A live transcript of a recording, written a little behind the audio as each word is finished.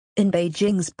In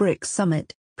Beijing's BRICS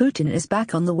summit, Putin is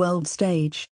back on the world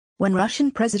stage. When Russian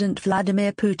President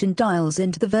Vladimir Putin dials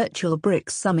into the virtual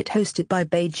BRICS summit hosted by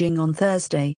Beijing on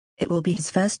Thursday, it will be his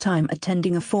first time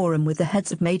attending a forum with the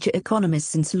heads of major economies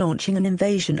since launching an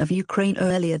invasion of Ukraine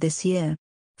earlier this year.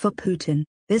 For Putin,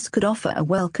 this could offer a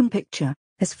welcome picture.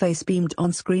 His face beamed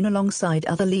on screen alongside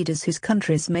other leaders whose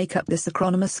countries make up this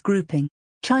acronymous grouping.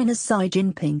 China's Xi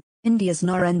Jinping, India's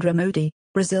Narendra Modi,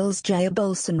 Brazil's Jair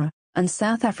Bolsonaro, and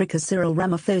South Africa's Cyril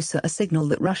Ramaphosa a signal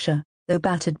that Russia, though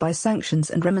battered by sanctions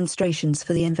and remonstrations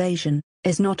for the invasion,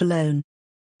 is not alone.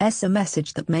 A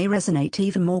message that may resonate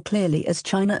even more clearly as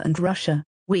China and Russia,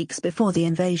 weeks before the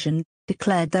invasion,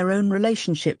 declared their own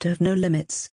relationship to have no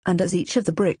limits, and as each of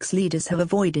the BRICS leaders have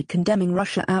avoided condemning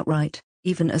Russia outright,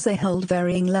 even as they hold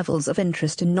varying levels of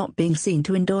interest in not being seen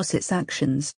to endorse its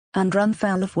actions, and run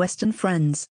foul of Western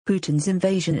friends. Putin's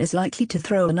invasion is likely to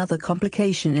throw another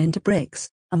complication into BRICS,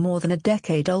 a more than a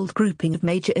decade-old grouping of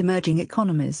major emerging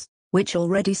economies, which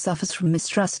already suffers from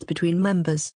mistrust between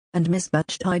members, and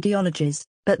mismatched ideologies.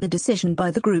 But the decision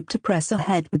by the group to press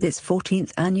ahead with its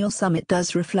 14th annual summit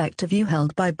does reflect a view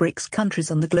held by BRICS countries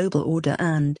on the global order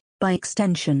and, by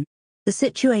extension, the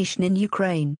situation in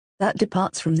Ukraine, that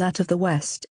departs from that of the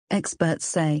West. Experts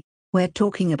say, we're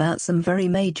talking about some very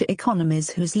major economies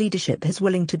whose leadership is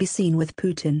willing to be seen with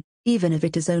Putin, even if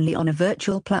it is only on a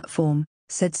virtual platform,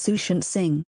 said Sushant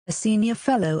Singh, a senior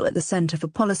fellow at the Center for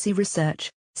Policy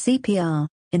Research, CPR,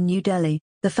 in New Delhi.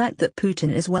 The fact that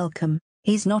Putin is welcome,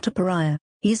 he's not a pariah.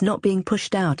 He's not being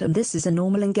pushed out, and this is a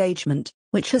normal engagement,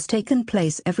 which has taken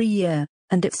place every year,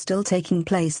 and it's still taking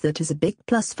place. That is a big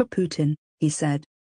plus for Putin, he said.